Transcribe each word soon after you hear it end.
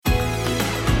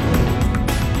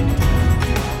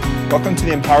Welcome to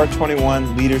the Empower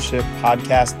 21 Leadership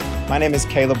Podcast. My name is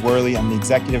Caleb Worley. I'm the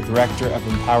Executive Director of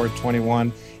Empower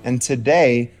 21. And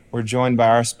today we're joined by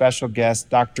our special guest,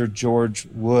 Dr. George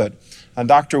Wood.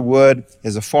 Dr. Wood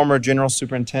is a former General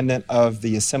Superintendent of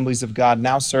the Assemblies of God,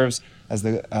 now serves as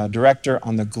the Director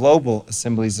on the Global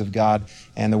Assemblies of God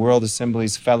and the World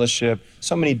Assemblies Fellowship.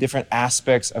 So many different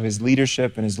aspects of his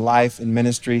leadership and his life and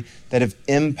ministry that have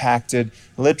impacted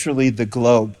literally the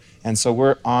globe. And so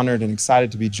we're honored and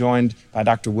excited to be joined by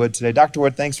Dr. Wood today. Dr.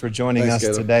 Wood, thanks for joining us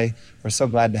today. We're so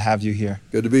glad to have you here.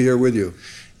 Good to be here with you.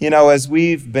 You know, as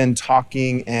we've been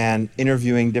talking and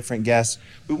interviewing different guests,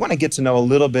 we want to get to know a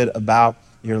little bit about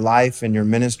your life and your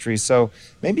ministry. So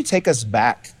maybe take us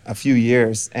back a few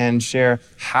years and share,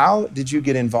 how did you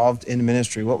get involved in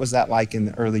ministry? What was that like in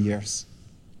the early years?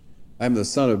 I'm the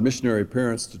son of missionary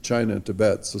parents to China and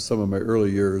Tibet, so some of my early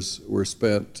years were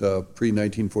spent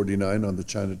pre-1949 on the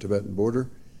China-Tibetan border.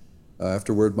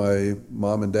 Afterward, my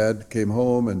mom and dad came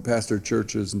home and pastored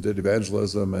churches and did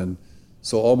evangelism, and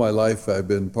so all my life I've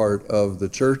been part of the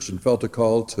church and felt a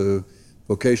call to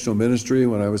vocational ministry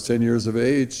when I was 10 years of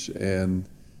age, and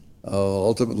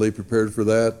ultimately prepared for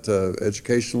that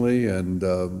educationally and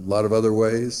a lot of other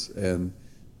ways, and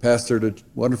pastored a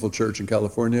wonderful church in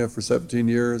California for 17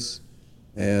 years.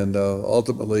 And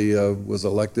ultimately was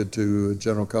elected to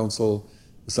General Counsel,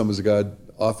 Assemblies of God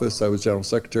office. I was General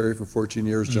Secretary for 14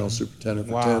 years, General Superintendent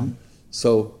for 10.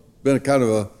 So been a kind of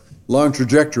a long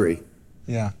trajectory.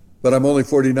 Yeah. But I'm only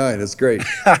 49. It's great.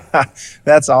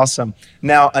 That's awesome.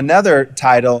 Now, another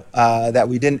title that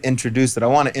we didn't introduce that I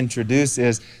want to introduce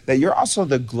is that you're also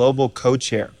the global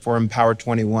co-chair for Empower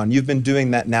 21. You've been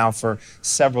doing that now for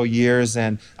several years,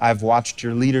 and I've watched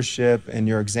your leadership and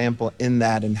your example in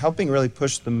that and helping really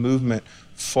push the movement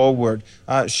forward.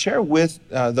 Share with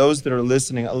those that are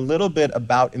listening a little bit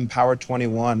about Empower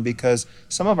 21, because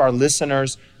some of our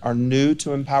listeners are new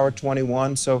to Empower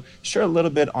 21. So share a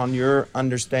little bit on your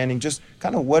understanding, just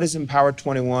kind of what does Empower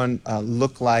 21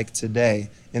 look like today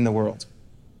in the world?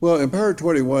 Well, Empower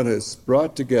 21 has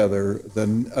brought together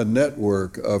a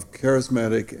network of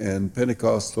charismatic and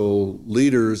Pentecostal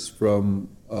leaders from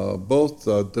both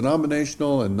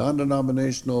denominational and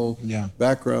non-denominational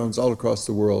backgrounds all across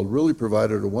the world. Really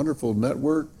provided a wonderful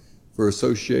network for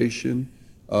association.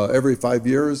 Every 5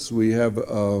 years we have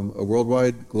a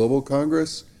worldwide global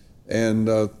congress, and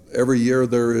every year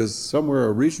there is somewhere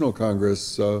a regional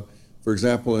congress. For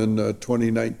example, in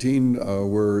 2019,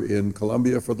 we're in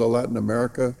Colombia for the Latin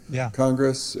America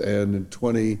Congress, and in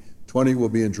 2020 we'll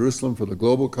be in Jerusalem for the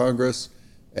Global Congress.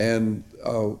 And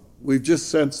we've just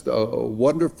sensed a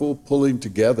wonderful pulling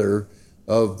together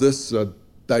of this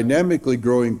dynamically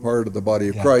growing part of the body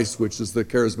of Christ, which is the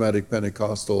charismatic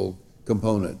Pentecostal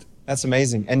component. That's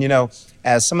amazing. And you know,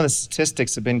 as some of the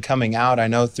statistics have been coming out, I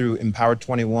know through Empower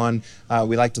 21,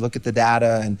 we like to look at the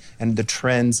data and the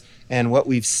trends. And what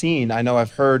we've seen, I know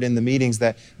I've heard in the meetings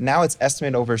that now it's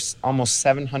estimated over almost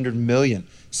 700 million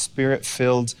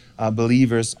Spirit-filled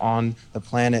believers on the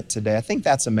planet today. I think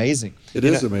that's amazing. It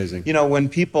is amazing. You know, when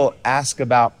people ask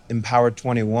about Empower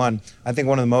 21, I think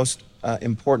one of the most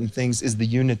important things is the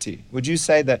unity. Would you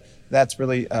say that that's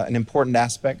really an important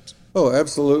aspect? Oh,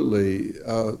 absolutely.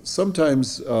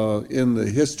 Sometimes in the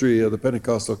history of the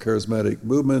Pentecostal charismatic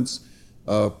movements,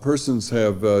 persons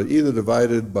have either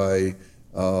divided by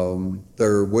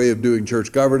their way of doing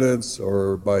church governance,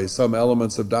 or by some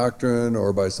elements of doctrine,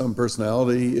 or by some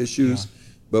personality issues.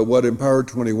 But what Empower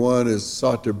 21 is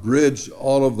sought to bridge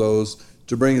all of those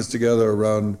to bring us together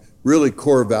around really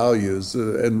core values.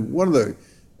 And one of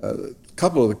the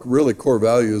couple of the really core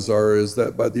values is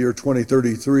that by the year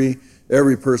 2033,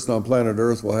 every person on planet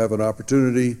Earth will have an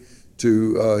opportunity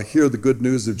to hear the good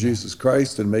news of Jesus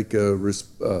Christ and make a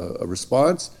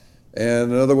response.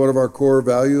 And another one of our core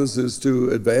values is to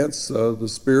advance the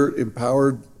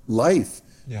Spirit-empowered life,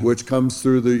 which comes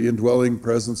through the indwelling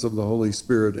presence of the Holy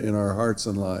Spirit in our hearts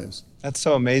and lives. That's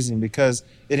so amazing, because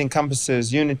it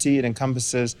encompasses unity, it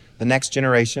encompasses the next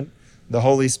generation, the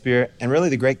Holy Spirit, and really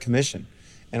the Great Commission.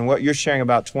 And what you're sharing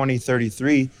about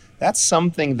 2033, that's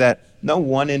something that no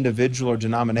one individual or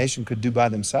denomination could do by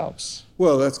themselves.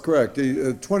 Well, that's correct.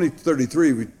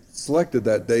 2033, we selected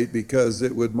that date because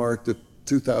it would mark the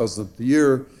 2000th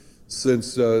year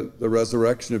since the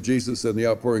resurrection of Jesus and the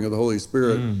outpouring of the Holy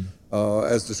Spirit,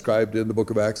 as described in the book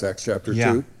of Acts chapter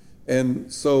 2.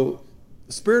 And so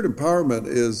Spirit empowerment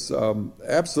is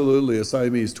absolutely a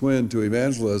Siamese twin to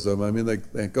evangelism. I mean,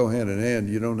 they go hand in hand.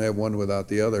 You don't have one without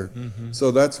the other.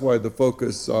 So that's why the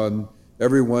focus on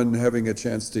everyone having a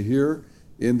chance to hear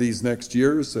in these next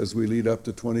years as we lead up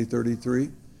to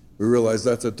 2033. We realize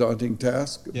that's a daunting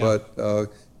task, but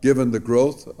given the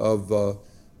growth of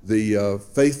the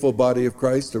faithful body of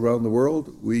Christ around the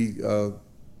world, we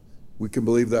can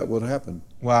believe that will happen.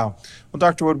 Wow. Well,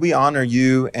 Dr. Wood, we honor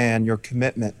you and your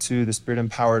commitment to the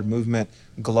Spirit-empowered movement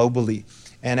globally.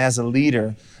 And as a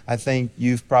leader, I think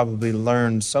you've probably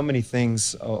learned so many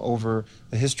things over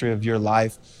the history of your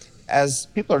life. As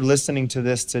people are listening to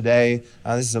this today,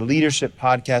 this is a leadership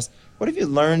podcast. What have you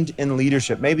learned in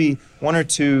leadership? Maybe one or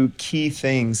two key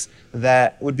things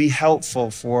that would be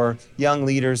helpful for young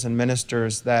leaders and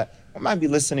ministers that might be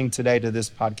listening today to this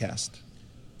podcast.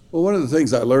 Well, one of the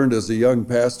things I learned as a young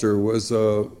pastor was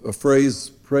a phrase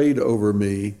prayed over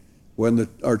me when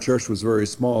our church was very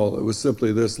small. It was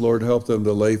simply this: Lord, help them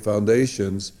to lay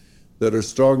foundations that are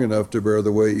strong enough to bear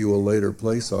the weight you will later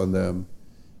place on them.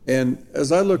 And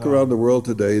as I look around the world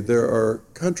today, there are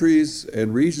countries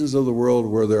and regions of the world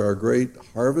where there's great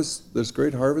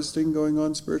harvesting going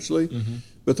on spiritually,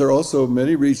 but there are also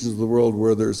many regions of the world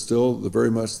where there's still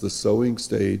very much the sowing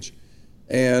stage.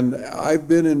 And I've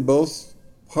been in both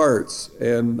parts,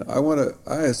 and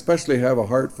I especially have a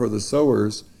heart for the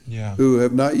sowers who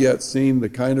have not yet seen the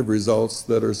kind of results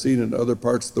that are seen in other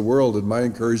parts of the world. And my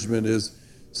encouragement is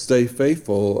stay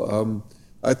faithful.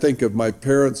 I think of my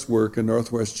parents' work in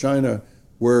Northwest China,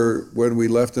 where when we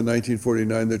left in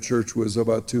 1949, the church was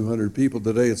about 200 people.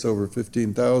 Today it's over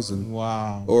 15,000.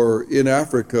 Wow. Or in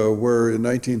Africa, where in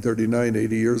 1939,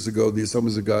 80 years ago, the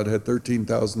Assemblies of God had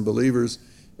 13,000 believers,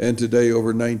 and today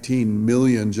over 19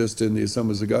 million just in the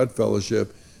Assemblies of God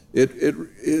Fellowship.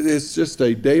 It's just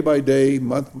a day by day,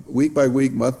 week by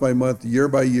week, month by month, year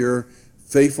by year,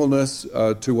 faithfulness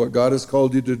to what God has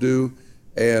called you to do.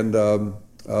 And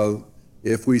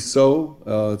if we sow,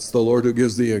 it's the Lord who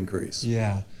gives the increase.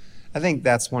 Yeah. I think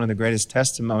that's one of the greatest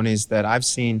testimonies that I've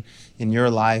seen in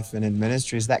your life and in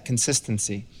ministry is that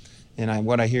consistency. And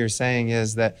what I hear saying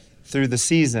is that through the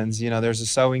seasons, there's a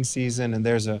sowing season and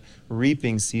there's a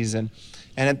reaping season.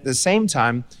 And at the same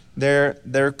time,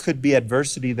 there could be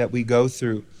adversity that we go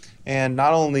through. And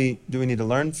not only do we need to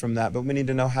learn from that, but we need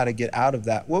to know how to get out of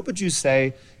that. What would you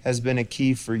say has been a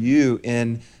key for you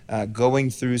in going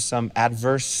through some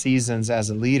adverse seasons as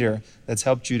a leader that's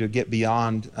helped you to get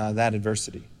beyond that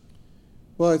adversity?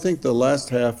 Well, I think the last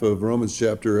half of Romans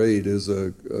chapter 8 has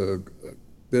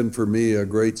been for me a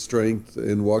great strength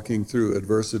in walking through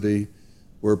adversity,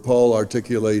 where Paul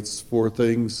articulates four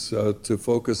things to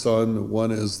focus on.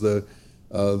 One is the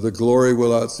glory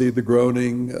will outsee the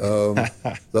groaning.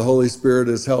 The Holy Spirit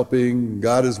is helping.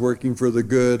 God is working for the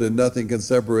good, and nothing can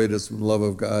separate us from the love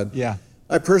of God. Yeah.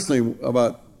 I personally,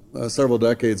 about several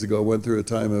decades ago, went through a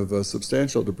time of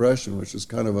substantial depression, which is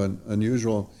kind of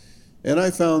unusual. And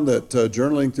I found that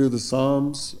journaling through the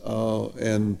Psalms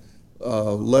and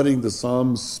letting the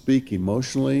Psalms speak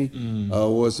emotionally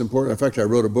was important. In fact, I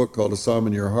wrote a book called A Psalm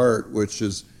in Your Heart, which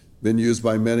has been used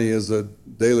by many as a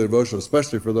daily devotion,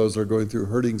 especially for those that are going through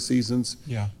hurting seasons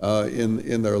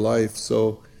in their life.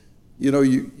 So,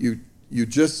 you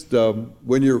just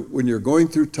when you're going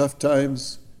through tough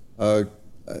times,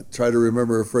 try to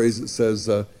remember a phrase that says,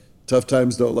 "Tough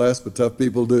times don't last, but tough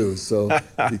people do." So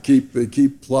you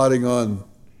keep plodding on.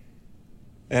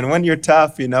 And when you're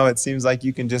tough, it seems like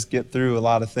you can just get through a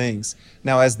lot of things.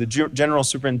 Now, as the general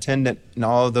superintendent in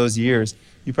all of those years,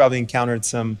 you probably encountered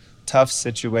some tough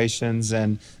situations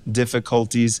and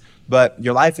difficulties, but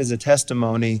your life is a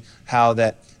testimony how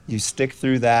that you stick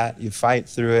through that, you fight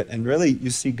through it, and really you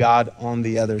see God on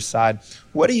the other side.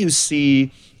 What do you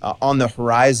see on the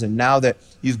horizon now that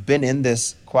you've been in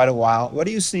this quite a while? What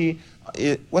do you see?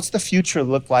 What's the future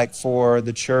look like for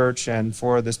the church and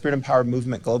for the Spirit-empowered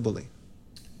movement globally?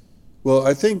 Well,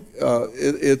 I think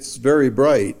it's very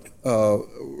bright.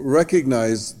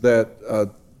 Recognize that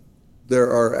there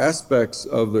are aspects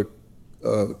of the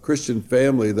Christian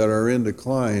family that are in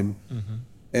decline,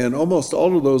 and almost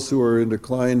all of those who are in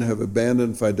decline have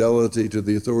abandoned fidelity to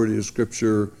the authority of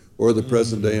Scripture or the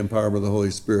present-day empowerment of the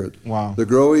Holy Spirit. Wow. The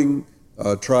growing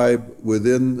tribe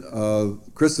within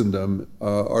Christendom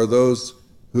are those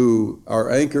who are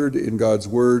anchored in God's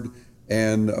Word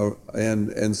and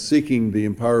seeking the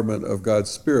empowerment of God's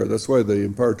Spirit. That's why the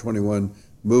Empower 21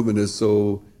 movement is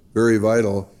so very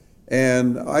vital.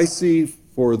 And I see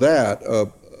for that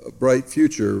a bright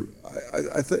future.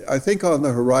 I think on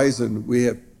the horizon we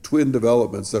have twin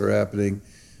developments that are happening.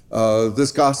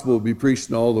 This gospel will be preached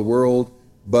in all the world,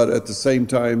 but at the same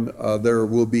time there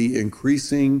will be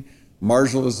increasing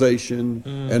marginalization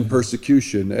and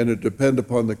persecution, and it depends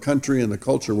upon the country and the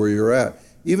culture where you're at.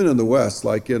 Even in the West,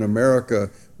 like in America,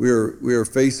 we are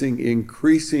facing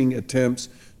increasing attempts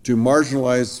to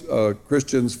marginalize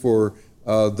Christians for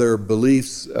their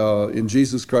beliefs in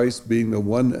Jesus Christ being the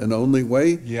one and only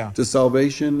way to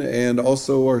salvation, and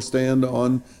also our stand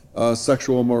on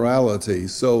sexual morality.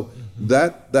 So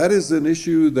that is an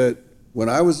issue that when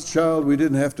I was a child we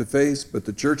didn't have to face, but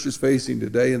the church is facing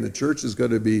today, and the church is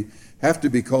going to have to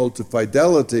be called to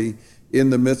fidelity in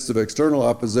the midst of external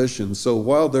opposition. So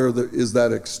while there is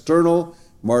that external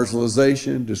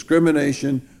marginalization,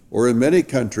 discrimination, or in many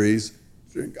countries,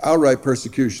 outright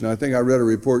persecution. I think I read a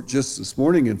report just this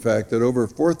morning, in fact, that over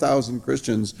 4,000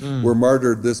 Christians were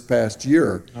martyred this past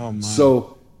year. Oh, my.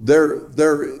 So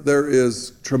there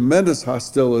is tremendous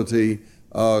hostility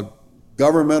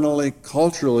governmentally,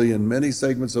 culturally, in many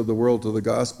segments of the world to the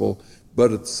gospel,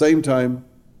 but at the same time,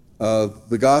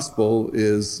 the gospel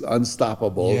is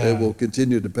unstoppable. It will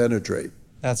continue to penetrate.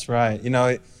 That's right.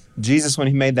 Jesus, when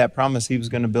he made that promise, he was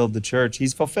going to build the church.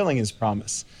 He's fulfilling his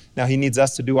promise. Now he needs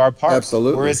us to do our part.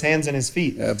 Absolutely. We're his hands and his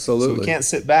feet. Absolutely. So we can't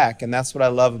sit back. And that's what I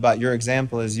love about your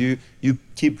example is you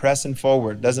keep pressing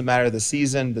forward. Doesn't matter the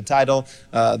season, the title,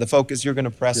 the focus, you're going to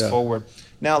press forward.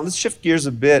 Now let's shift gears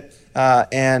a bit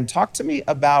and talk to me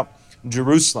about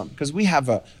Jerusalem, because we have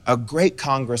a great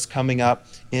Congress coming up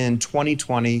in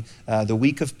 2020, the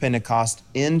week of Pentecost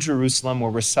in Jerusalem, where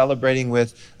we're celebrating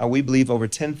with, we believe, over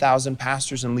 10,000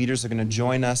 pastors and leaders are going to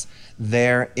join us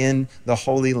there in the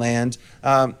Holy Land.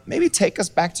 Maybe take us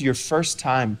back to your first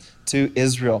time to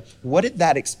Israel. What did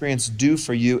that experience do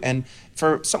for you? And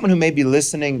for someone who may be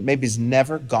listening, maybe has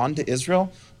never gone to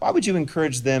Israel, why would you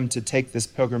encourage them to take this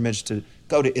pilgrimage to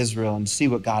go to Israel and see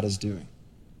what God is doing?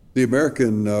 The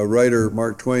American writer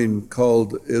Mark Twain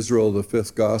called Israel the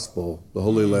fifth gospel, the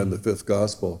Holy Land the fifth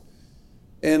gospel.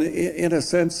 And in a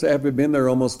sense, having been there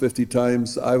almost 50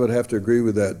 times, I would have to agree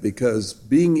with that, because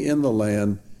being in the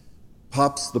land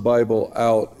pops the Bible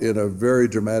out in a very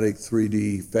dramatic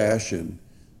 3D fashion.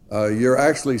 You're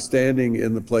actually standing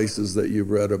in the places that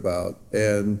you've read about,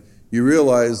 and you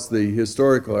realize the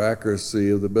historical accuracy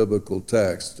of the biblical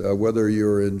text, whether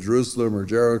you're in Jerusalem or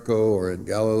Jericho or in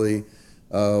Galilee.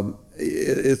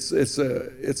 It's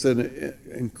an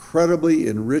incredibly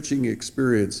enriching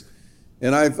experience,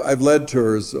 and I've led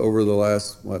tours over the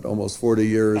last almost 40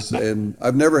 years, and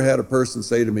I've never had a person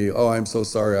say to me, "Oh, I'm so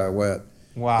sorry I went."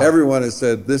 Wow! Everyone has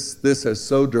said this has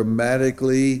so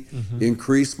dramatically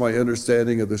increased my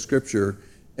understanding of the Scripture,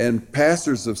 and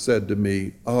pastors have said to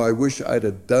me, "Oh, I wish I'd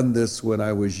have done this when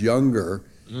I was younger."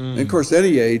 And of course,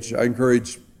 any age, I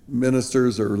encourage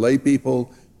ministers or lay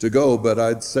people to go, but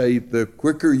I'd say the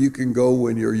quicker you can go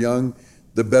when you're young,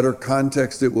 the better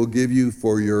context it will give you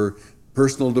for your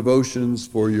personal devotions,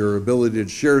 for your ability to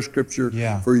share Scripture,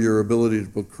 for your ability to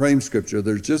proclaim Scripture.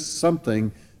 There's just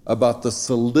something about the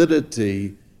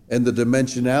solidity and the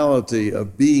dimensionality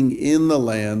of being in the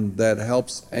land that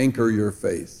helps anchor your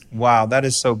faith. Wow, that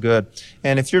is so good.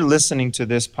 And if you're listening to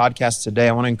this podcast today,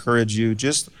 I want to encourage you,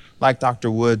 just like Dr.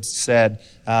 Wood said,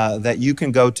 that you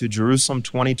can go to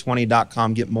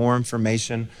Jerusalem2020.com, get more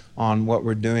information on what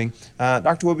we're doing.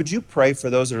 Dr. Wood, would you pray for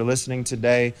those that are listening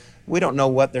today? We don't know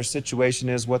what their situation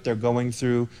is, what they're going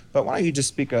through, but why don't you just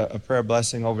speak a prayer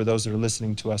blessing over those that are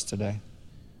listening to us today?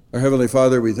 Our Heavenly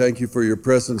Father, we thank you for your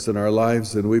presence in our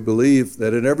lives, and we believe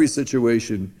that in every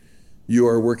situation you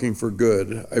are working for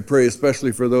good. I pray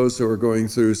especially for those who are going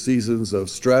through seasons of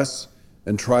stress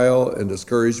and trial and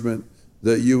discouragement,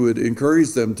 that you would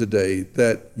encourage them today,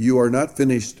 that you are not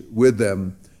finished with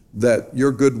them, that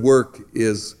your good work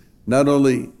is not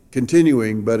only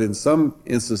continuing, but in some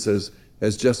instances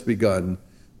has just begun.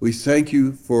 We thank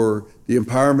you for the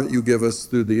empowerment you give us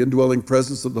through the indwelling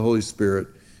presence of the Holy Spirit,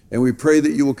 and we pray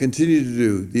that you will continue to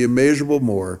do the immeasurable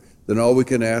more than all we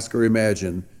can ask or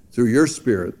imagine through your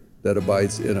Spirit that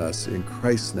abides in us. In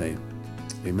Christ's name,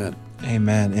 amen.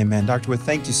 Amen. Amen. Dr. Wood,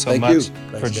 thank you so much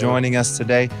for joining us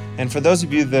today. And for those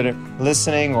of you that are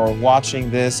listening or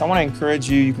watching this, I want to encourage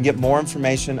you, you can get more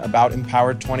information about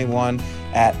Empowered 21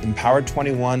 at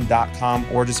empowered21.com,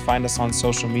 or just find us on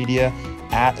social media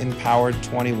at Empowered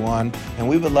 21. And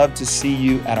we would love to see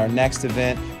you at our next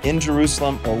event in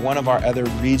Jerusalem or one of our other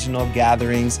regional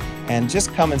gatherings, and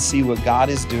just come and see what God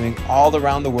is doing all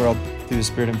around the world through the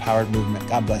Spirit Empowered movement.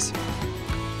 God bless you.